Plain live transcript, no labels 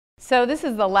So this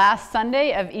is the last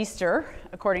Sunday of Easter,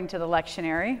 according to the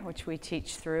lectionary, which we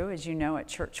teach through, as you know, at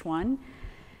churchONE.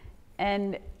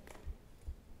 And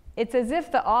it's as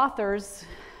if the authors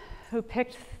who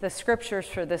picked the scriptures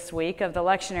for this week of the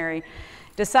lectionary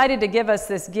decided to give us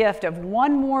this gift of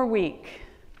one more week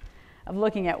of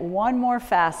looking at one more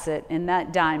facet in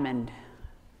that diamond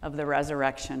of the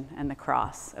resurrection and the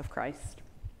cross of Christ.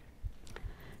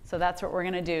 So that's what we're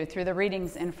going to do. Through the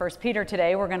readings in 1 Peter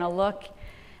today, we're going to look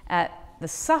at the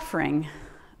suffering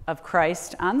of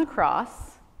Christ on the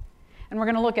cross, and we're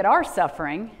going to look at our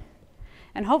suffering,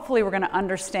 and hopefully we're going to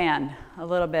understand a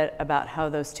little bit about how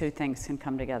those two things can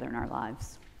come together in our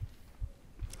lives.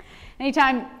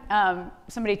 Anytime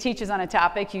somebody teaches on a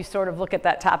topic, you sort of look at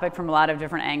that topic from a lot of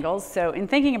different angles. So in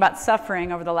thinking about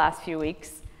suffering over the last few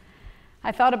weeks,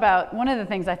 I thought about, one of the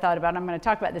things I thought about, and I'm going to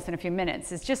talk about this in a few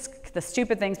minutes, is just the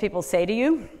stupid things people say to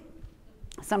you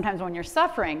sometimes when you're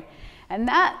suffering. And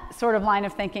that sort of line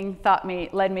of thinking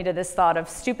led me to this thought of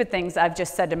stupid things I've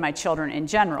just said to my children in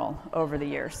general over the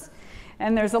years.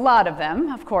 And there's a lot of them,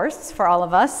 of course, for all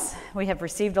of us. We have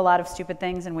received a lot of stupid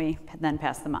things and we then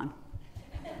pass them on.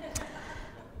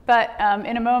 But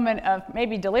in a moment of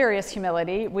maybe delirious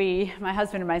humility, my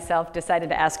husband and myself, decided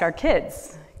to ask our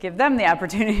kids, give them the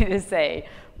opportunity to say,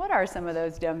 what are some of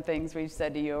those dumb things we've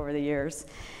said to you over the years?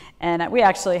 And we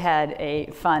actually had a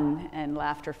fun and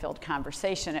laughter-filled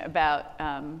conversation about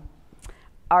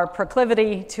our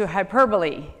proclivity to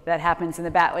hyperbole that happens in the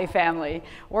Batley family.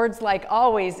 Words like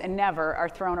always and never are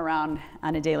thrown around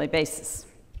on a daily basis.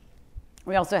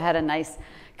 We also had a nice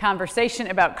conversation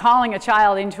about calling a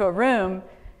child into a room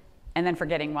and then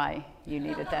forgetting why you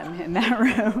needed them in that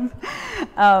room.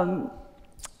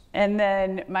 And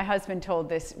then my husband told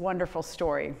this wonderful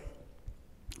story,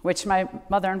 which my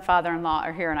mother and father-in-law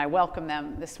are here, and I welcome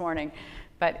them this morning,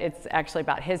 but it's actually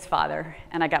about his father,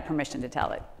 and I got permission to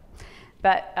tell it.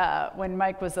 But when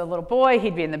Mike was a little boy,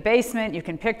 he'd be in the basement. You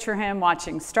can picture him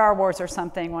watching Star Wars or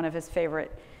something, one of his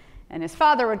favorite, and his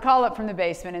father would call up from the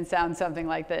basement and sound something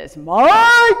like this,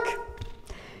 "Mike!"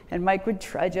 And Mike would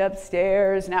trudge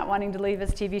upstairs, not wanting to leave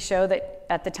his TV show that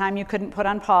at the time you couldn't put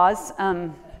on pause.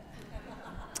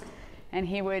 And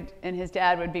his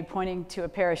dad would be pointing to a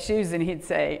pair of shoes, and he'd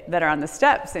say, that are on the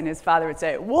steps, and his father would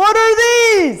say, "What are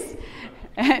these?"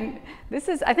 And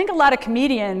I think a lot of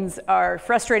comedians are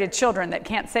frustrated children that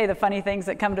can't say the funny things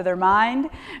that come to their mind,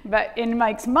 but in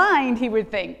Mike's mind, he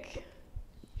would think,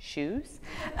 shoes?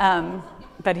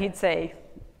 But he'd say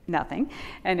nothing,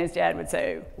 and his dad would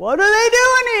say, "What are they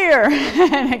doing here?"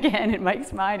 And again, in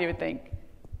Mike's mind, he would think,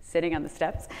 sitting on the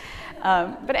steps.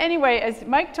 But anyway, as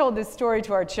Mike told this story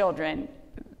to our children,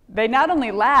 they not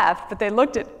only laughed, but they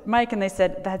looked at Mike and they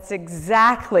said, "That's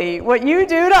exactly what you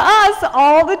do to us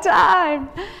all the time."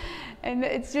 And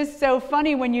it's just so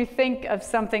funny when you think of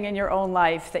something in your own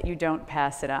life that you don't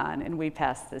pass it on, and we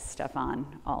pass this stuff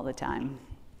on all the time.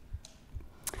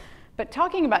 But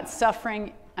talking about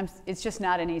suffering, it's just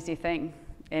not an easy thing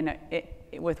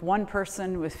with one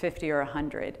person, with 50 or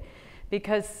 100.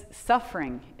 Because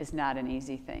suffering is not an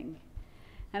easy thing.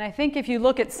 And I think if you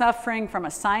look at suffering from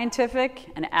a scientific,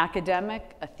 an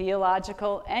academic, a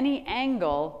theological, any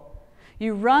angle,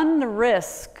 you run the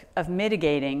risk of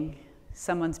mitigating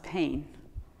someone's pain.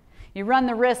 You run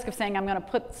the risk of saying, I'm going to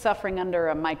put suffering under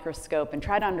a microscope and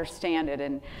try to understand it,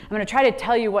 and I'm going to try to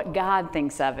tell you what God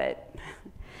thinks of it.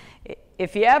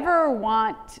 If you ever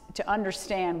want to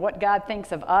understand what God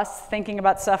thinks of us thinking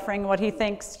about suffering, what he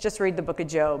thinks, just read the book of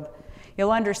Job.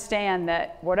 You'll understand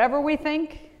that whatever we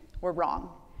think, we're wrong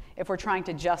if we're trying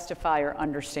to justify or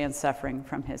understand suffering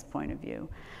from his point of view.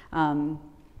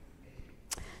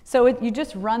 You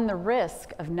just run the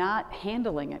risk of not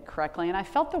handling it correctly. And I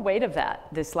felt the weight of that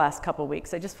this last couple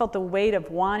weeks. I just felt the weight of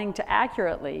wanting to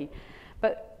accurately.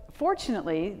 But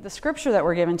fortunately, the scripture that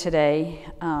we're given today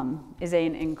is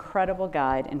an incredible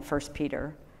guide in 1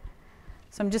 Peter.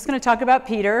 So I'm just going to talk about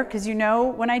Peter, because you know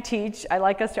when I teach, I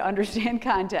like us to understand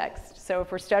context. So if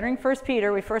we're studying 1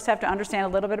 Peter, we first have to understand a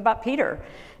little bit about Peter,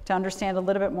 to understand a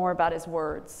little bit more about his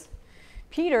words.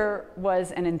 Peter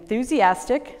was an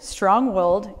enthusiastic,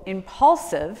 strong-willed,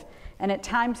 impulsive, and at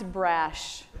times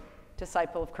brash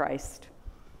disciple of Christ.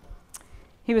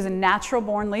 He was a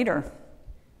natural-born leader.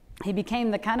 He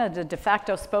became the de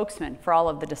facto spokesman for all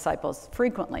of the disciples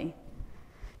frequently.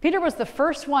 Peter was the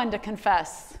first one to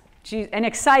confess, and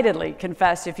excitedly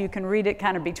confess, if you can read it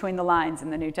kind of between the lines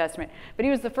in the New Testament. But he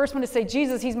was the first one to say,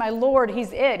 Jesus, he's my Lord, he's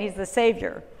the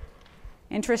Savior.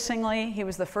 Interestingly, he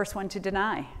was the first one to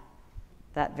deny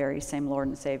that very same Lord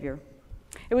and Savior.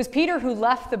 It was Peter who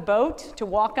left the boat to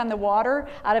walk on the water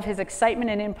out of his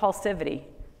excitement and impulsivity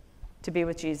to be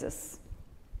with Jesus.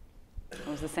 It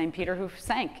was the same Peter who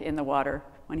sank in the water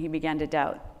when he began to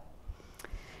doubt.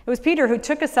 It was Peter who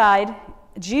took aside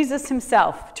Jesus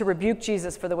himself to rebuke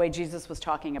Jesus for the way Jesus was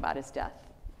talking about his death.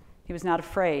 He was not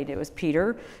afraid. It was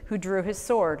Peter who drew his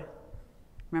sword.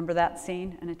 Remember that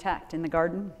scene? And attacked in the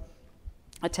garden?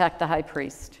 Attacked the high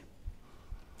priest.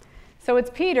 So it's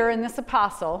Peter and this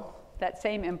apostle, that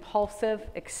same impulsive,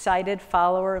 excited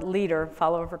follower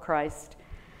for Christ,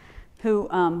 who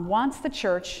wants the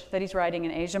church that he's writing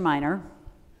in Asia Minor.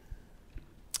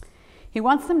 He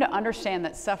wants them to understand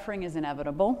that suffering is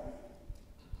inevitable.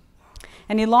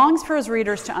 And he longs for his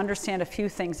readers to understand a few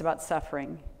things about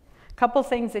suffering. A couple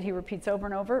things that he repeats over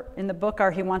and over in the book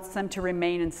are he wants them to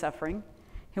remain in suffering.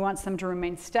 He wants them to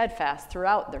remain steadfast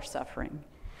throughout their suffering.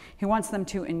 He wants them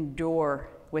to endure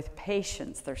with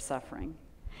patience their suffering.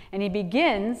 And he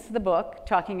begins the book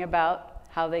talking about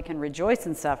how they can rejoice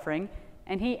in suffering,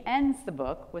 and he ends the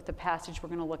book with the passage we're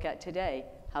going to look at today,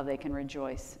 how they can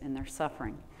rejoice in their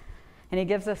suffering. And he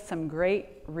gives us some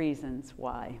great reasons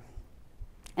why.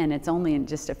 And it's only in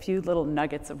just a few little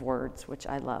nuggets of words, which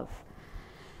I love.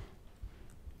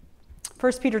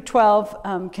 1 Peter 12,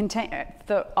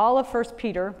 all of 1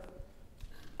 Peter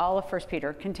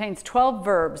contains 12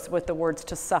 verbs with the words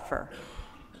to suffer.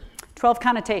 12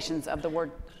 connotations of the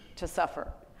word to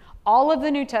suffer. All of the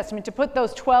New Testament, to put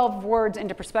those 12 words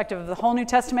into perspective of the whole New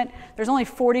Testament, there's only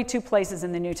 42 places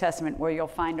in the New Testament where you'll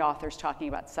find authors talking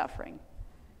about suffering.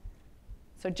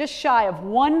 So just shy of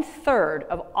 1/3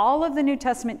 of all of the New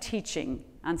Testament teaching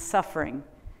on suffering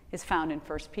is found in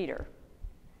 1 Peter.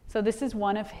 So this is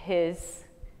one of his,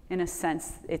 in a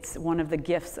sense, it's one of the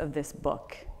gifts of this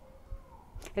book.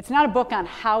 It's not a book on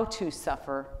how to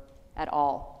suffer at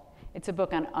all. It's a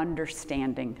book on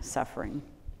understanding suffering.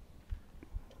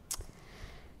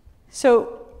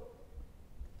 So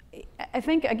I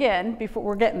think, again, before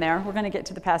we're getting there, we're going to get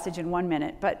to the passage in 1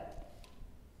 minute, but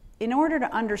in order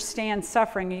to understand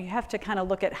suffering, you have to kind of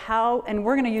look at how, and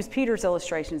we're going to use Peter's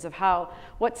illustrations of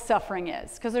what suffering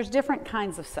is, because there's different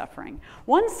kinds of suffering.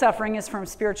 One suffering is from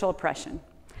spiritual oppression.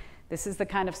 This is the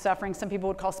kind of suffering some people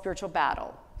would call spiritual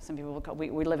battle. Some people would call, we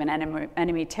live in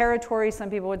enemy territory, some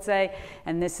people would say,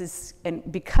 and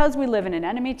because we live in an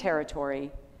enemy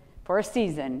territory for a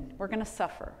season, we're going to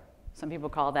suffer. Some people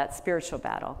call that spiritual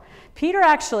battle. Peter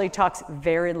actually talks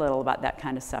very little about that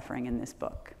kind of suffering in this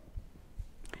book.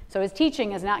 So his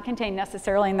teaching is not contained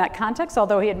necessarily in that context,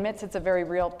 although he admits it's a very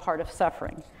real part of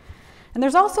suffering. And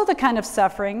there's also the kind of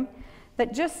suffering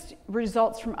that just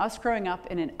results from us growing up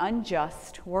in an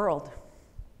unjust world,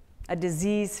 a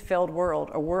disease-filled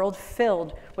world, a world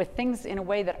filled with things in a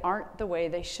way that aren't the way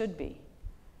they should be.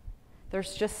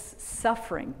 There's just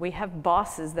suffering. We have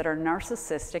bosses that are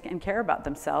narcissistic and care about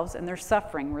themselves, and there's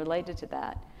suffering related to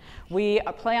that. We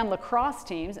play on lacrosse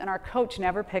teams, and our coach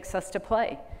never picks us to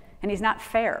play. And he's not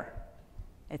fair.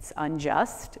 It's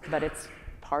unjust, but it's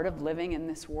part of living in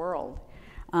this world.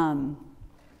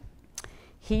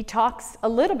 He talks a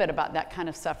little bit about that kind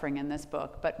of suffering in this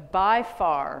book, but by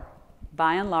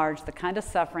and large, the kind of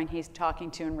suffering he's talking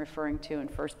to and referring to in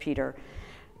 1 Peter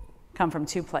come from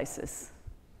two places.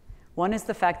 One is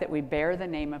the fact that we bear the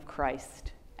name of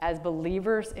Christ. As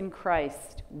believers in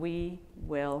Christ, we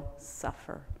will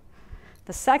suffer.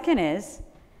 The second is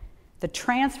the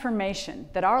transformation,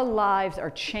 that our lives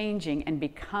are changing and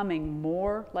becoming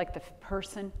more like the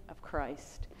person of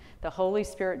Christ. The Holy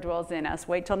Spirit dwells in us.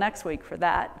 Wait till next week for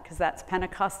that, because that's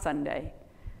Pentecost Sunday.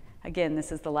 Again,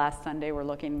 this is the last Sunday. We're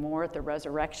looking more at the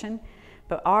resurrection.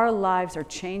 But our lives are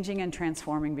changing and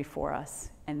transforming before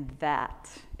us, and that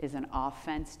is an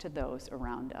offense to those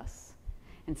around us.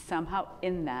 And somehow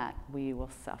in that, we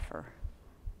will suffer.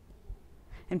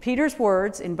 And Peter's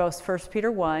words in both 1 Peter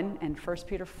 1 and 1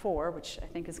 Peter 4, which I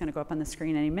think is going to go up on the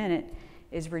screen any minute,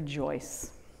 is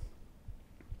rejoice.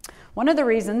 One of the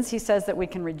reasons he says that we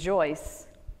can rejoice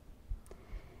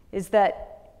is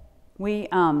that we,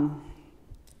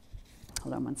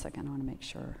 hold on one second, I want to make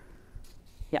sure.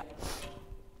 Yeah.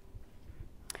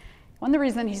 One of the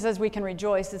reasons he says we can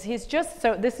rejoice is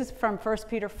this is from 1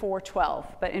 Peter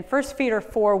 4:12, but in 1 Peter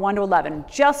 4,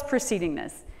 1-11, just preceding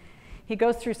this, he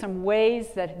goes through some ways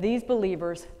that these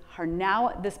believers are now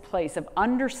at this place of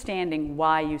understanding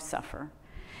why you suffer.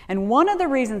 And one of the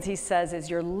reasons he says is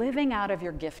you're living out of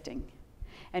your gifting.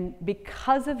 And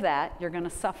because of that, you're going to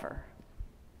suffer.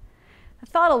 I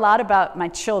thought a lot about my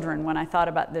children when I thought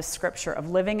about this scripture of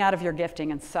living out of your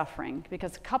gifting and suffering,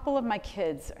 because a couple of my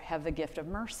kids have the gift of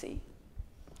mercy.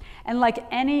 And like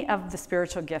any of the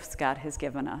spiritual gifts God has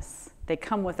given us, they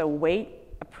come with a weight,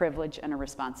 a privilege, and a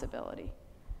responsibility.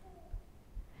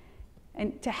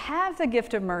 And to have the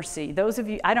gift of mercy, those of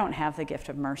you, I don't have the gift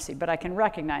of mercy, but I can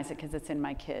recognize it because it's in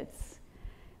my kids.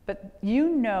 But you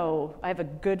know, I have a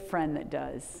good friend that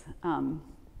does. And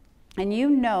you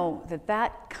know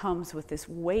that comes with this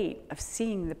weight of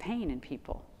seeing the pain in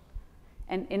people.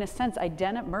 And in a sense,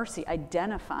 mercy,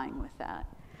 identifying with that.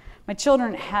 My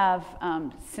children have,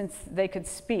 since they could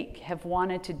speak, have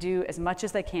wanted to do as much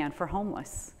as they can for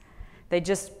homeless. They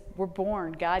just were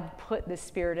born. God put this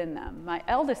spirit in them. My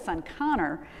eldest son,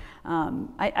 Connor,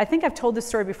 I think I've told this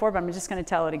story before, but I'm just going to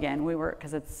tell it again.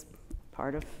 Because it's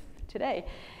part of today.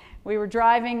 We were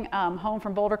driving home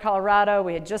from Boulder, Colorado.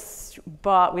 We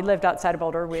lived outside of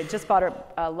Boulder. We had just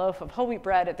bought a loaf of whole wheat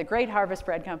bread at the Great Harvest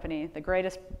Bread Company, the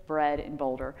greatest bread in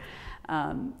Boulder.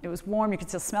 It was warm. You could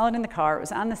still smell it in the car. It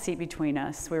was on the seat between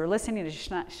us. We were listening to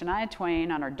Shania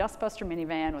Twain on our Dustbuster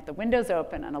minivan with the windows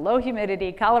open on a low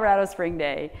humidity Colorado spring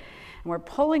day. And we're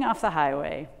pulling off the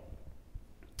highway,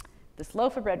 this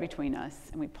loaf of bread between us,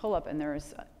 and we pull up, and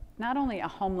there's not only a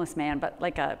homeless man, but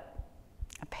like a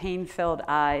pain-filled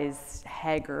eyes,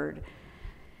 haggard.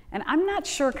 And I'm not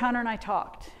sure Connor and I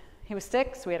talked. He was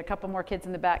 6. We had a couple more kids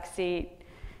in the back seat,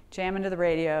 jamming to the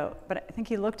radio. But I think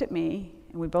he looked at me,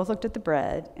 and we both looked at the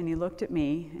bread, and he looked at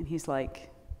me, and he's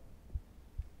like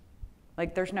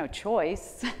there's no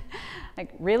choice.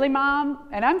 Like, really, Mom?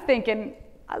 And I'm thinking,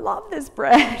 I love this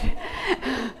bread.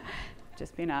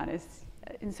 Just being honest.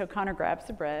 And so Connor grabs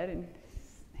the bread and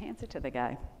hands it to the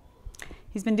guy.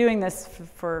 He's been doing this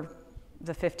for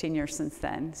the 15 years since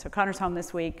then. So Connor's home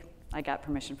this week. I got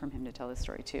permission from him to tell this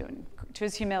story too. And to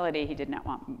his humility, he did not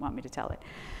want me to tell it.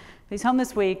 He's home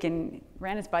this week and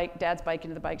ran his dad's bike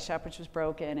into the bike shop, which was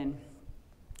broken. And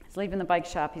he's leaving the bike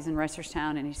shop. He's in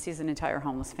Reisterstown, and he sees an entire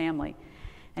homeless family.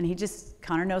 And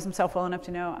Connor knows himself well enough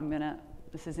to know,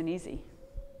 this isn't easy.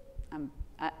 I'm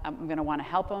going to want to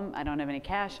help him. I don't have any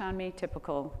cash on me,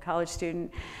 typical college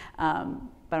student, but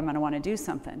I'm going to want to do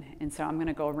something. And so I'm going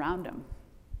to go around him.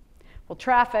 Well,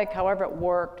 traffic, however it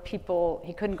worked, he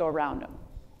couldn't go around him.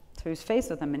 So he was faced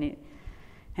with them, and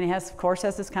he of course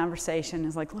has this conversation.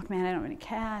 He's like, look, man, I don't have any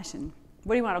cash, and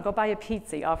what do you want? I'll go buy you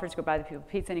pizza. He offers to go buy the people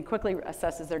pizza, and he quickly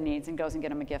assesses their needs and goes and get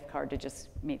them a gift card to just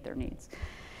meet their needs.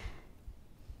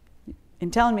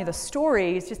 In telling me the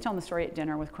story, he's just telling the story at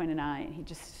dinner with Quinn and I, and he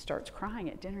just starts crying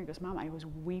at dinner. He goes, Mom, I was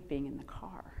weeping in the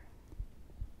car.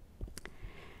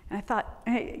 And I thought,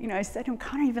 I said to him,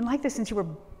 Connor, you've been like this since you were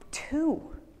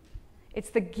 2. It's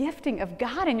the gifting of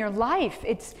God in your life.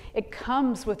 It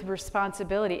comes with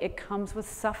responsibility. It comes with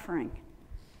suffering.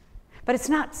 But it's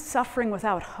not suffering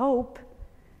without hope.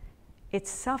 It's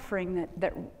suffering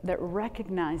that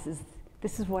recognizes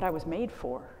this is what I was made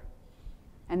for.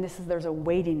 And there's a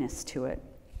weightiness to it.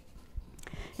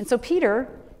 And so Peter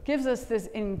gives us this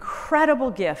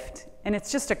incredible gift, and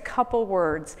it's just a couple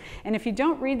words. And if you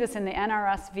don't read this in the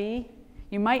NRSV,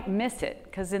 you might miss it,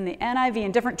 because in the NIV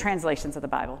and different translations of the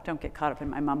Bible, don't get caught up in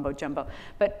my mumbo jumbo,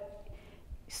 but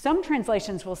some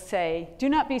translations will say, do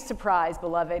not be surprised,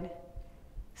 beloved.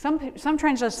 Some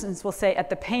translations will say, at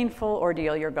the painful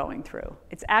ordeal you're going through.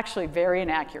 It's actually very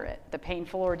inaccurate, the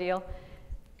painful ordeal.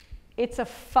 It's a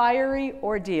fiery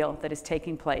ordeal that is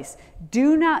taking place.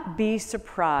 Do not be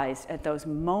surprised at those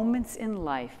moments in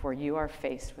life where you are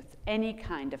faced with any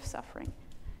kind of suffering.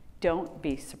 Don't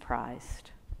be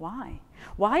surprised. Why?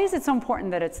 Why is it so important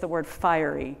that it's the word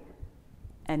fiery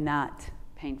and not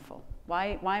painful?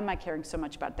 Why am I caring so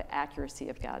much about the accuracy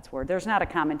of God's word? There's not a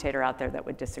commentator out there that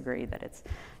would disagree that it's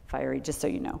fiery, just so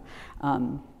you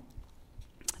know.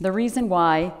 The reason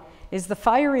why is the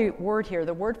fiery word here.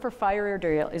 The word for fiery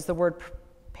ordeal is the word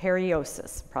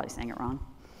periosis. Probably saying it wrong.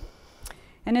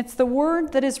 And it's the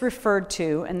word that is referred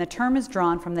to, and the term is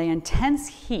drawn from the intense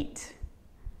heat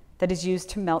that is used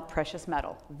to melt precious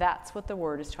metal. That's what the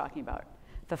word is talking about.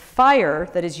 The fire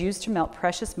that is used to melt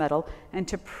precious metal and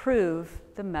to prove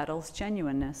the metal's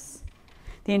genuineness.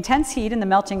 The intense heat in the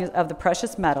melting of the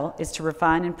precious metal is to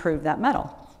refine and prove that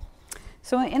metal.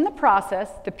 So in the process,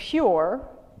 the pure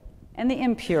and the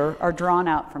impure are drawn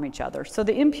out from each other. So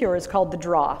the impure is called the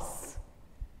dross.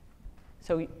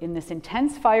 So in this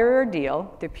intense fire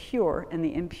ordeal, the pure and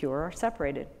the impure are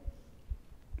separated.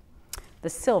 The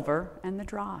silver and the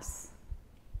dross.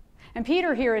 And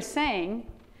Peter here is saying,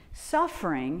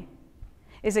 suffering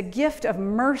is a gift of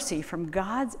mercy from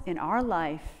God in our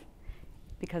life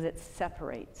because it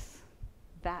separates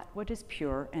that what is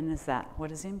pure and is that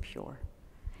what is impure.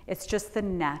 It's just the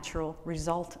natural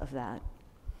result of that.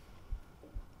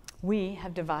 We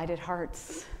have divided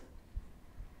hearts.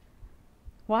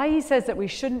 Why he says that we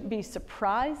shouldn't be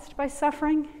surprised by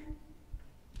suffering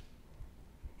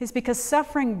is because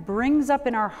suffering brings up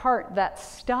in our heart that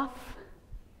stuff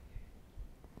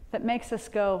that makes us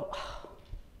go, oh,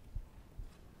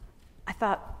 I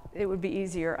thought it would be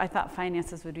easier. I thought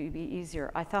finances would be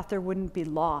easier. I thought there wouldn't be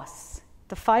loss.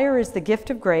 The fire is the gift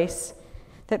of grace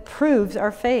that proves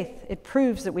our faith. It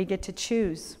proves that we get to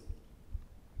choose.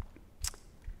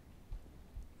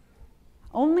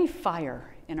 Only fire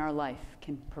in our life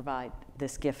can provide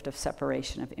this gift of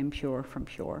separation of impure from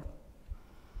pure.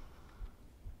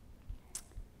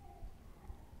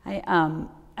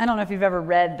 I don't know if you've ever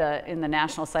read in the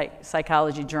National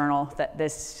Psychology Journal that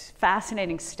this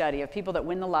fascinating study of people that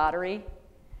win the lottery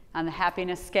on the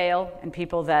happiness scale and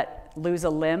people that lose a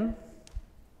limb.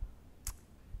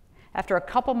 After a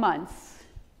couple months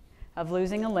of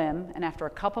losing a limb and after a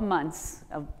couple months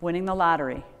of winning the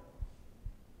lottery,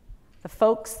 the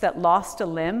folks that lost a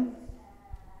limb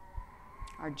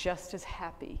are just as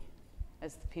happy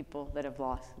as the people that have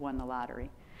won the lottery.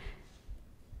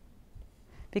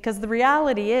 Because the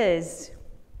reality is,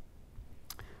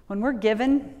 when we're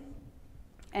given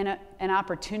an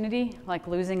opportunity, like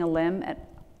losing a limb,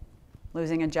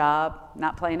 losing a job,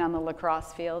 not playing on the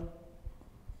lacrosse field,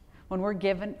 when we're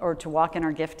given, or to walk in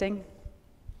our gifting,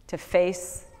 to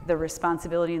face the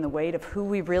responsibility and the weight of who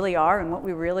we really are and what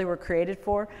we really were created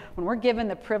for, when we're given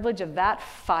the privilege of that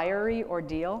fiery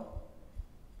ordeal,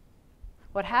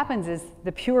 what happens is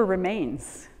the pure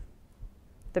remains.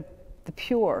 The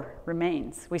pure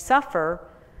remains. We suffer,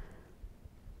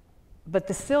 but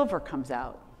the silver comes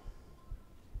out.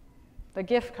 The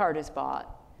gift card is bought.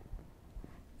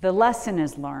 The lesson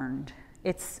is learned.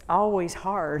 It's always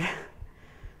hard.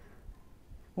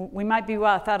 We might be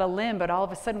without a limb, but all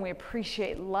of a sudden we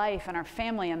appreciate life and our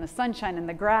family and the sunshine and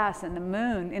the grass and the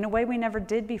moon in a way we never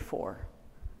did before.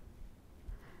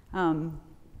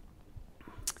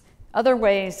 Other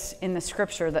ways in the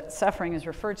scripture that suffering is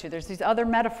referred to, there's these other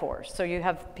metaphors. So you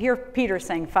have here Peter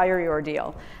saying fiery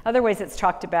ordeal. Other ways it's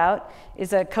talked about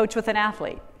is a coach with an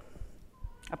athlete,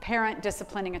 a parent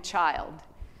disciplining a child,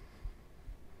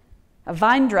 a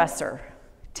vine dresser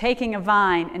taking a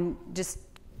vine and just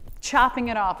chopping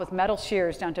it off with metal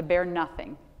shears down to bare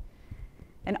nothing.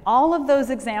 And all of those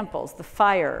examples, the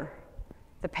fire,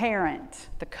 the parent,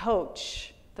 the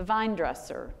coach, the vine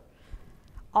dresser,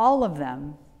 all of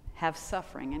them have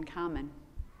suffering in common.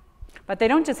 But they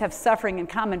don't just have suffering in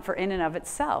common for in and of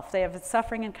itself. They have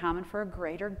suffering in common for a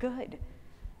greater good.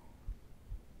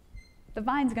 The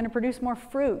vine's going to produce more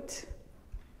fruit.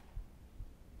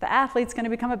 The athlete's going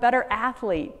to become a better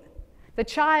athlete. The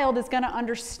child is going to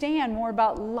understand more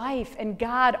about life and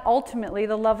God, ultimately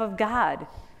the love of God.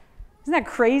 Isn't that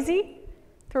crazy?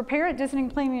 Through a parent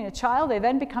disciplining a child, they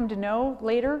then become to know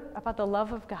later about the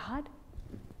love of God.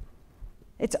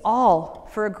 It's all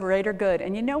for a greater good.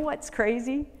 And you know what's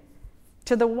crazy?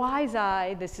 To the wise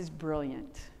eye, this is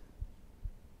brilliant.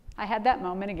 I had that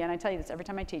moment again. I tell you this every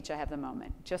time I teach, I have the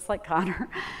moment. Just like Connor.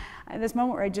 I have this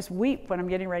moment where I just weep when I'm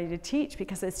getting ready to teach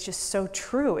because it's just so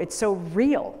true. It's so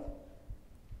real.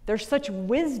 There's such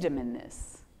wisdom in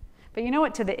this. But you know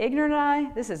what? To the ignorant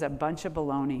eye, this is a bunch of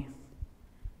baloney.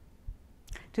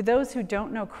 To those who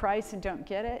don't know Christ and don't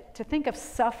get it, to think of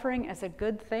suffering as a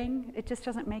good thing, it just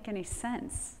doesn't make any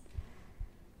sense.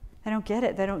 They don't get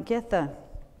it. They don't get the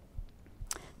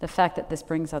fact that this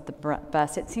brings out the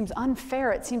best. It seems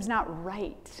unfair. It seems not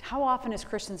right. How often as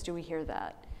Christians do we hear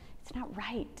that? It's not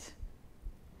right.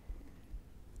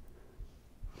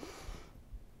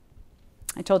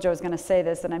 I told you I was going to say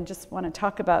this, and I just want to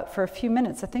talk about for a few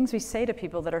minutes the things we say to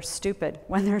people that are stupid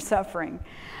when they're suffering.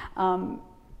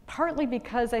 Partly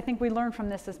because I think we learn from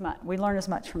this as much. We learn as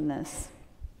much from this.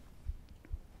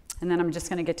 And then I'm just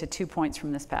going to get to 2 points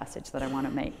from this passage that I want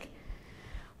to make.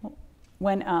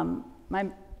 When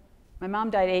my mom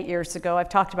died 8 years ago, I've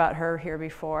talked about her here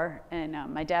before, and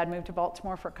my dad moved to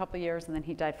Baltimore for a couple of years, and then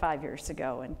he died 5 years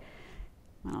ago. And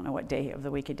I don't know what day of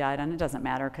the week he died on. It doesn't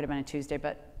matter. It could have been a Tuesday,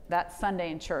 but that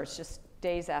Sunday in church, just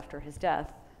days after his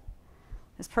death,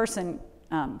 this person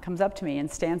comes up to me and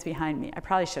stands behind me. I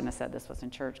probably shouldn't have said this was in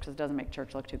church because it doesn't make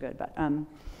church look too good, but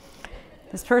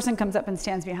this person comes up and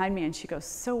stands behind me and she goes,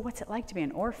 "So what's it like to be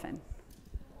an orphan?"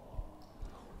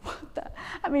 What the?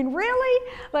 I mean,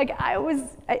 really? Like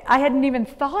I hadn't even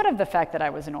thought of the fact that I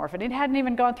was an orphan. It hadn't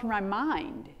even gone through my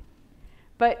mind.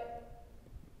 But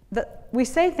we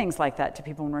say things like that to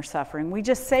people when we're suffering. We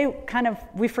just say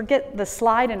we forget the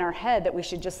slide in our head that we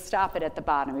should just stop it at the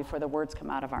bottom before the words come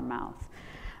out of our mouth.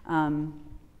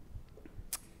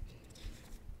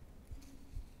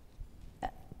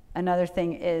 Another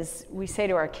thing is we say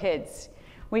to our kids,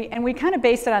 we kind of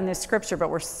base it on this scripture, but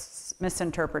we're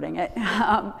misinterpreting it.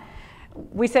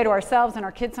 We say to ourselves and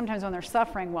our kids sometimes when they're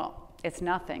suffering, well, it's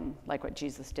nothing like what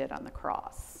Jesus did on the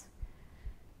cross.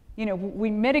 you know, we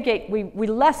mitigate, we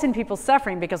lessen people's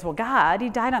suffering because, well, God, he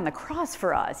died on the cross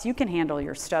for us. You can handle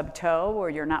your stubbed toe or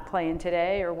you're not playing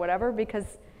today or whatever because,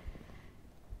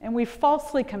 and we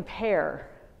falsely compare.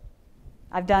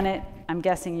 I've done it. I'm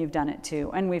guessing you've done it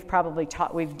too. And we've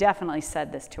definitely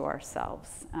said this to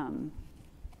ourselves.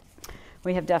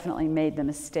 We have definitely made the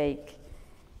mistake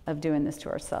of doing this to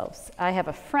ourselves. I have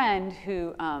a friend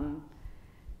who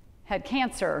had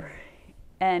cancer,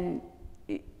 and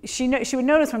she would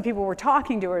notice when people were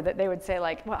talking to her that they would say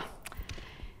like, well,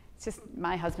 it's just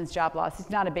my husband's job loss. It's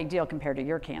not a big deal compared to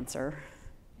your cancer.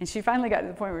 And she finally got to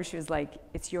the point where she was like,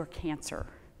 it's your cancer.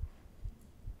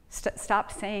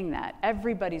 Stop saying that.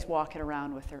 Everybody's walking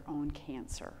around with their own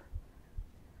cancer.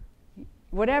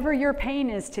 Whatever your pain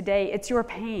is today, it's your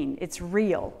pain. It's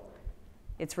real.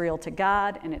 It's real to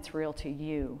God and it's real to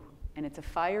you. And it's a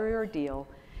fiery ordeal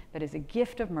that is a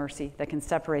gift of mercy that can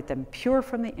separate the pure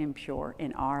from the impure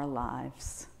in our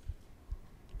lives.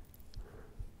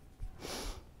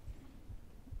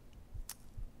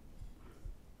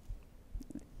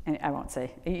 And I won't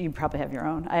say, you probably have your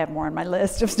own. I have more on my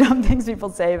list of dumb things people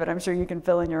say, but I'm sure you can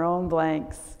fill in your own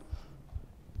blanks.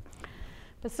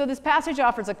 But so this passage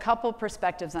offers a couple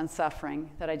perspectives on suffering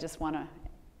that I just want to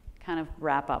kind of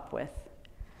wrap up with.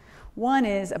 One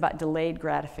is about delayed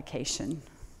gratification.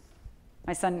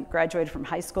 My son graduated from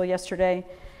high school yesterday,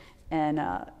 and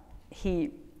I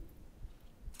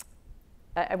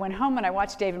went home and I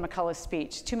watched David McCullough's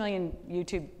speech. 2 million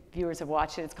YouTube viewers have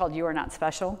watched it. It's called You Are Not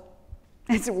Special.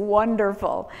 It's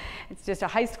wonderful. It's just a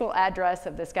high school address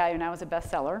of this guy who now is a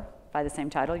bestseller by the same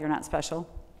title, You're Not Special.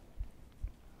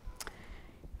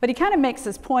 But he kind of makes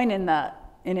this point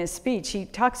in his speech. He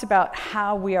talks about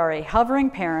how we are a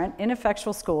hovering parent,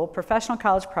 ineffectual school, professional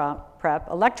college prep,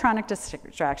 electronic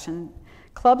distraction,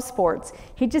 club sports.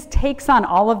 He just takes on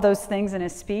all of those things in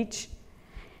his speech.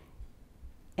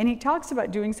 And he talks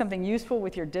about doing something useful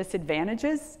with your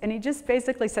disadvantages. And he just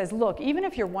basically says, look, even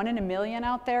if you're 1 in a million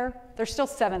out there, there's still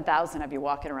 7,000 of you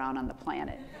walking around on the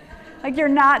planet. Like, you're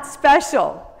not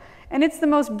special. And it's the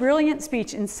most brilliant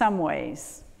speech in some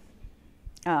ways.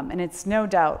 And it's no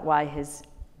doubt why his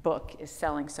book is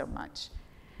selling so much.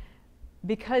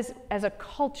 Because as a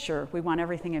culture, we want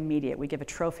everything immediate. We give a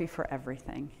trophy for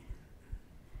everything.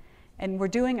 And we're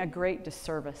doing a great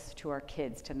disservice to our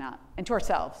kids and to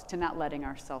ourselves, to not letting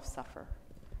ourselves suffer.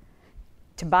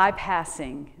 To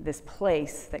bypassing this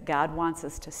place that God wants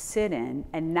us to sit in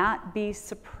and not be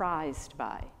surprised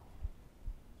by.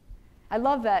 I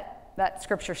love that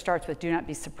scripture starts with, do not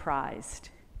be surprised.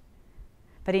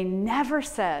 But he never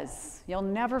says, you'll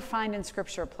never find in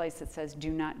Scripture a place that says,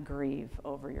 do not grieve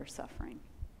over your suffering.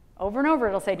 Over and over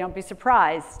it'll say, don't be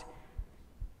surprised.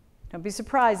 Don't be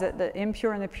surprised that the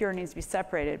impure and the pure needs to be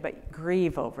separated, but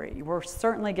grieve over it. You were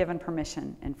certainly given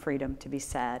permission and freedom to be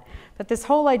sad. But this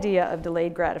whole idea of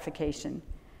delayed gratification,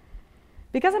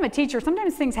 because I'm a teacher,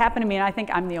 sometimes things happen to me and I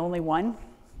think I'm the only one.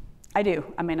 I do.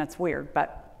 I mean, that's weird.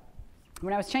 But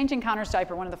when I was changing Connor's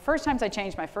diaper, one of the first times I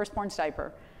changed my firstborn's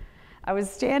diaper, I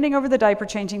was standing over the diaper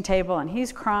changing table and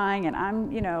he's crying and I'm,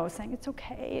 saying it's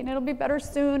okay and it'll be better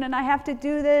soon and I have to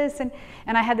do this. And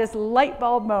I had this light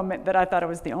bulb moment that I thought I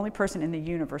was the only person in the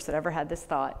universe that ever had this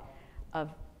thought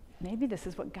of, maybe this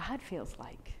is what God feels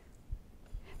like.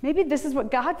 Maybe this is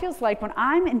what God feels like when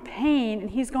I'm in pain and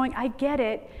he's going, I get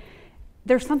it.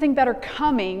 There's something better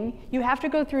coming. You have to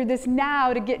go through this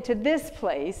now to get to this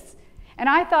place. And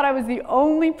I thought I was the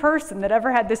only person that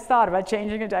ever had this thought about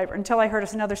changing a diaper until I heard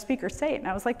another speaker say it. And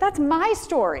I was like, that's my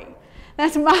story.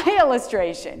 That's my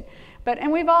illustration.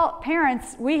 And we've all,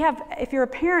 parents, if you're a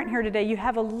parent here today, you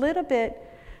have a little bit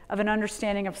of an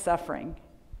understanding of suffering,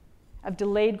 of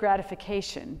delayed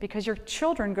gratification, because your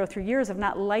children go through years of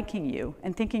not liking you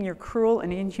and thinking you're cruel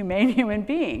and inhumane human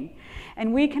being.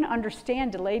 And we can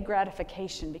understand delayed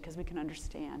gratification because we can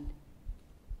understand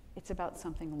it's about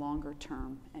something longer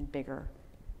term and bigger.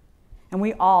 And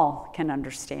we all can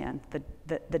understand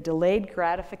the delayed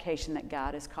gratification that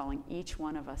God is calling each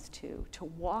one of us to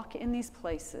walk in these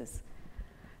places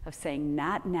of saying,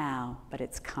 not now, but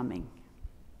it's coming.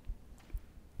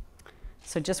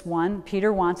 So just one,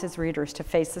 Peter wants his readers to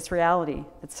face this reality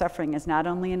that suffering is not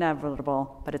only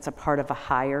inevitable, but it's a part of a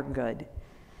higher good.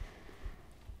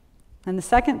 And the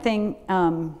second thing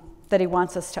that he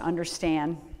wants us to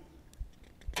understand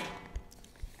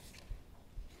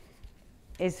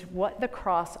is what the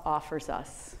cross offers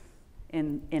us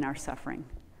in our suffering.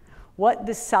 What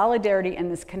this solidarity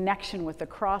and this connection with the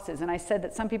cross is. And I said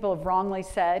that some people have wrongly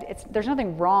said, there's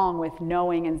nothing wrong with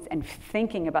knowing and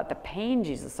thinking about the pain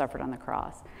Jesus suffered on the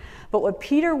cross. But what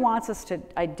Peter wants us to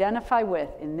identify with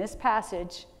in this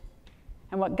passage,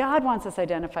 And what God wants us to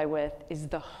identify with is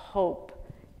the hope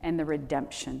and the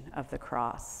redemption of the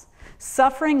cross.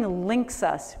 Suffering links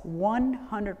us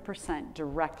 100%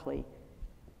 directly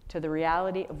to the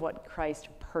reality of what Christ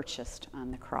purchased on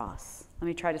the cross. Let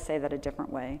me try to say that a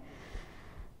different way.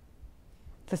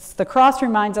 The cross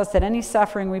reminds us that any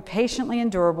suffering we patiently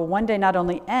endure will one day not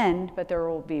only end, but there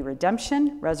will be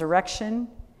redemption, resurrection,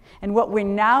 and what we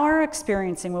now are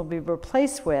experiencing will be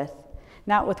replaced with,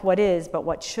 not with what is, but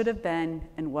what should have been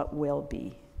and what will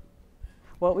be.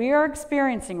 What we are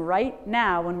experiencing right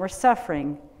now when we're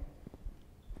suffering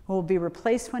will be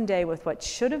replaced one day with what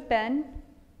should have been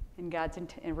in God's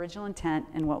original intent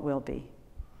and what will be.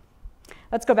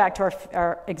 Let's go back to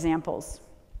our examples.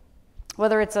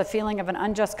 Whether it's a feeling of an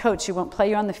unjust coach who won't play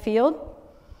you on the field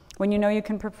when you know you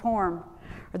can perform,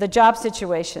 or the job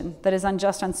situation that is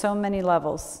unjust on so many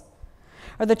levels,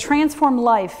 or the transformed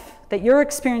life that you're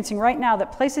experiencing right now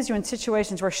that places you in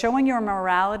situations where showing your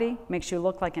morality makes you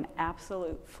look like an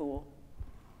absolute fool.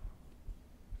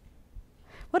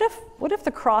 What if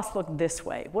the cross looked this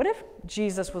way? What if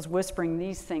Jesus was whispering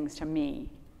these things to me,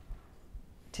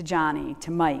 to Johnny,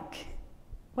 to Mike?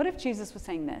 What if Jesus was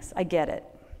saying this? I get it.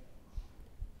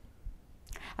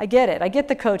 I get it. I get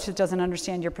the coach that doesn't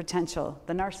understand your potential,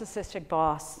 the narcissistic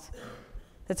boss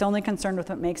that's only concerned with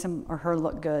what makes him or her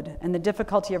look good, and the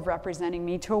difficulty of representing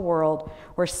me to a world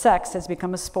where sex has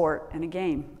become a sport and a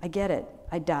game. I get it.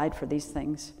 I died for these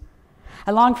things.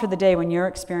 I long for the day when your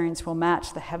experience will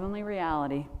match the heavenly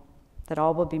reality that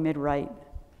all will be made right.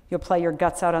 You'll play your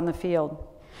guts out on the field.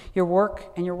 You'll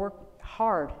work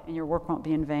hard, and your work won't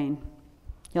be in vain.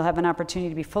 You'll have an opportunity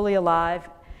to be fully alive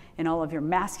in all of your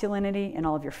masculinity and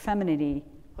all of your femininity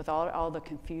with all the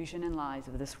confusion and lies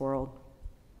of this world.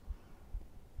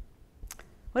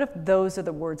 What if those are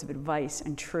the words of advice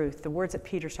and truth, the words that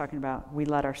Peter's talking about, we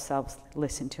let ourselves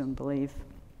listen to and believe?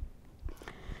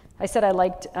 I said I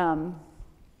liked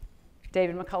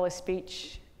David McCullough's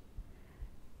speech.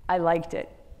 I liked it,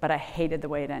 but I hated the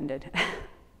way it ended.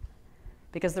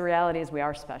 Because the reality is we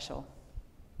are special.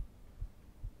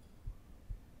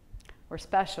 We're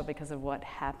special because of what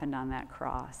happened on that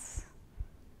cross.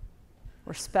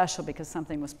 We're special because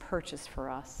something was purchased for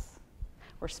us.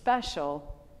 We're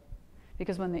special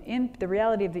because when the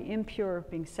reality of the impure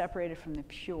being separated from the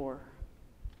pure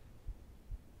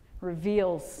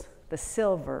reveals the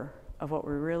silver of what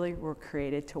we really were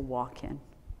created to walk in.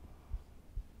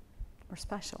 We're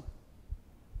special.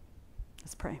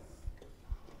 Let's pray.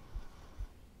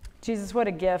 Jesus, what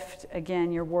a gift,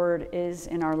 again, your word is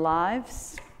in our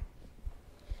lives.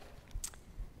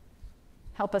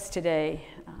 Help us today,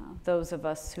 those of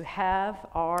us who have,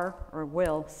 are, or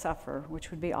will suffer, which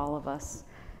would be all of us.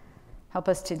 Help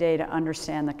us today to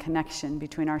understand the connection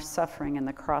between our suffering and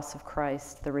the cross of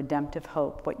Christ, the redemptive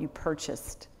hope, what you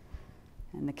purchased,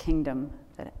 and the kingdom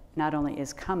that not only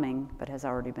is coming, but has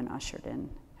already been ushered in.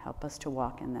 Help us to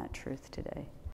walk in that truth today.